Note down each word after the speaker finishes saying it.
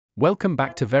Welcome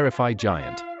back to Verify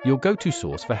Giant, your go-to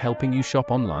source for helping you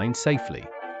shop online safely.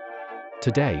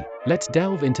 Today, let's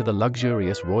delve into the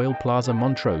luxurious Royal Plaza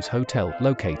Montreux hotel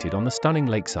located on the stunning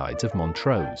lakesides of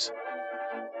Montreux.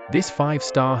 This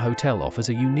five-star hotel offers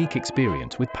a unique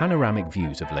experience with panoramic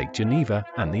views of Lake Geneva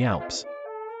and the Alps.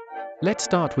 Let's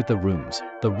start with the rooms.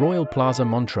 The Royal Plaza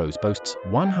Montreux boasts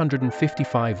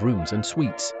 155 rooms and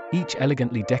suites, each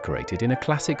elegantly decorated in a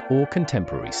classic or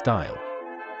contemporary style.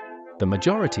 The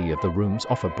majority of the rooms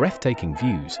offer breathtaking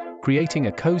views, creating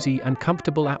a cozy and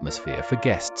comfortable atmosphere for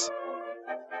guests.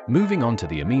 Moving on to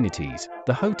the amenities,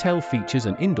 the hotel features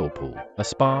an indoor pool, a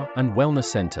spa and wellness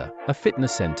center, a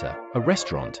fitness center, a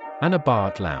restaurant, and a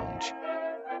bar lounge.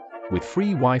 With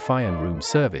free Wi-Fi and room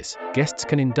service, guests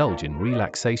can indulge in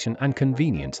relaxation and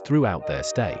convenience throughout their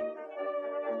stay.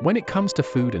 When it comes to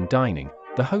food and dining,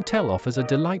 the hotel offers a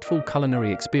delightful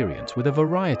culinary experience with a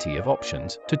variety of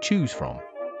options to choose from.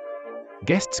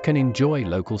 Guests can enjoy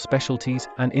local specialties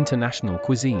and international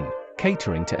cuisine,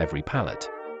 catering to every palate.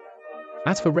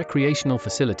 As for recreational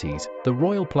facilities, the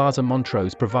Royal Plaza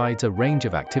Montreux provides a range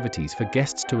of activities for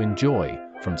guests to enjoy,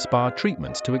 from spa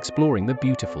treatments to exploring the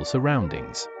beautiful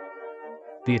surroundings.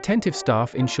 The attentive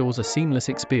staff ensures a seamless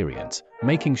experience,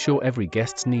 making sure every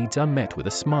guest's needs are met with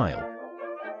a smile.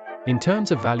 In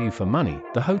terms of value for money,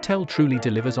 the hotel truly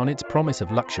delivers on its promise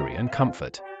of luxury and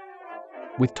comfort.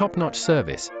 With top-notch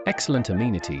service, excellent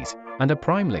amenities, and a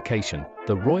prime location,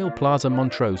 the Royal Plaza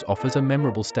Montreux offers a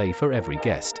memorable stay for every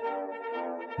guest.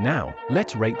 Now,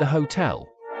 let's rate the hotel.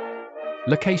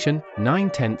 Location,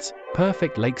 9/10,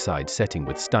 perfect lakeside setting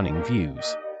with stunning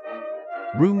views.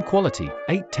 Room quality,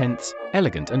 8/10,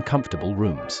 elegant and comfortable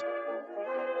rooms.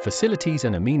 Facilities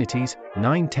and amenities,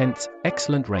 9/10,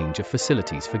 excellent range of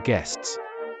facilities for guests.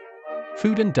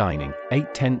 Food and dining,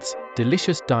 8/10,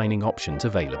 delicious dining options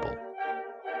available.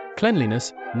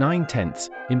 Cleanliness, 9/10,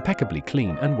 impeccably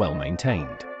clean and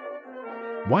well-maintained.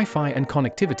 Wi-Fi and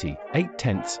connectivity,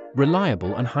 8/10,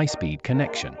 reliable and high-speed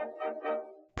connection.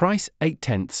 Price,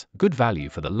 8/10, good value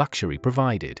for the luxury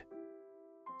provided.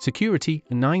 Security,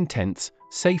 9/10,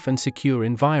 safe and secure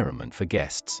environment for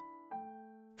guests.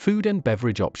 Food and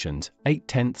beverage options,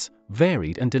 8/10,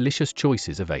 varied and delicious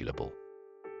choices available.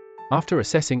 After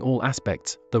assessing all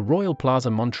aspects, the Royal Plaza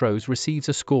Montreux receives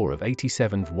a score of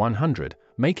 87 of 100,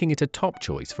 making it a top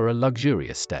choice for a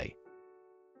luxurious stay.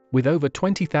 With over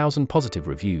 20,000 positive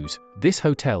reviews, this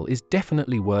hotel is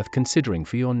definitely worth considering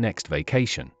for your next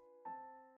vacation.